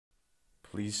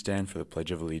Please stand for the Pledge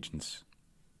of Allegiance.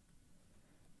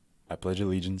 I pledge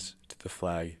allegiance to the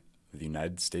flag of the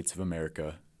United States of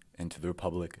America and to the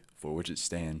republic for which it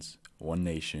stands, one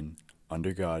nation,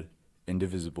 under God,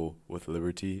 indivisible, with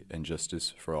liberty and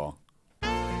justice for all.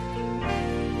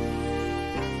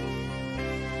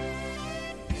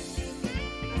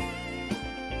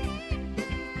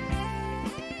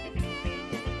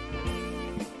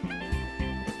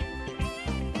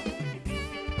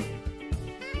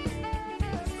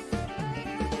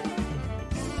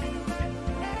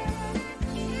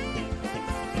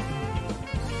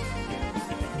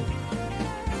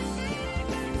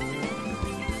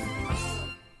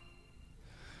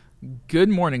 Good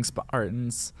morning,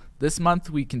 Spartans. This month,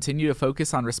 we continue to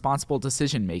focus on responsible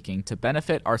decision-making to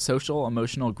benefit our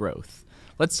social-emotional growth.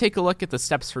 Let's take a look at the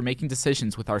steps for making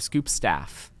decisions with our Scoop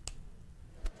staff.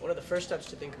 One of the first steps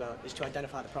to think about is to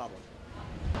identify the problem.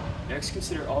 Next,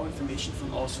 consider all information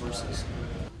from all sources.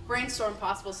 Brainstorm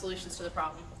possible solutions to the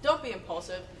problem. Don't be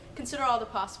impulsive. Consider all the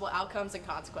possible outcomes and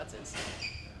consequences.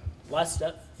 Last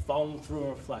step, follow through and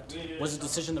reflect. Was the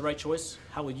decision the right choice?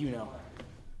 How would you know?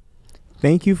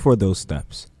 Thank you for those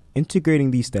steps. Integrating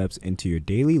these steps into your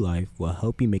daily life will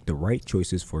help you make the right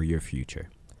choices for your future.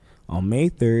 On May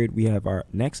 3rd, we have our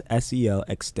next SEL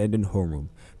Extended Homeroom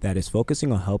that is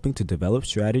focusing on helping to develop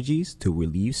strategies to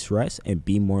relieve stress and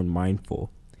be more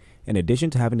mindful. In addition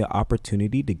to having the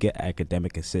opportunity to get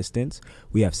academic assistance,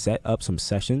 we have set up some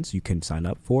sessions you can sign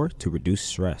up for to reduce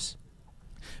stress.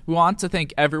 We want to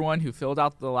thank everyone who filled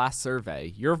out the last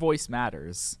survey. Your voice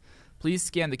matters. Please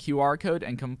scan the QR code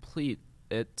and complete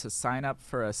it to sign up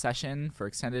for a session for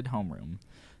Extended Homeroom.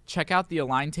 Check out the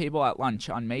Align table at lunch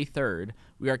on May 3rd.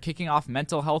 We are kicking off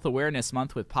Mental Health Awareness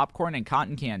Month with popcorn and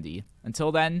cotton candy.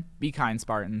 Until then, be kind,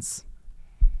 Spartans.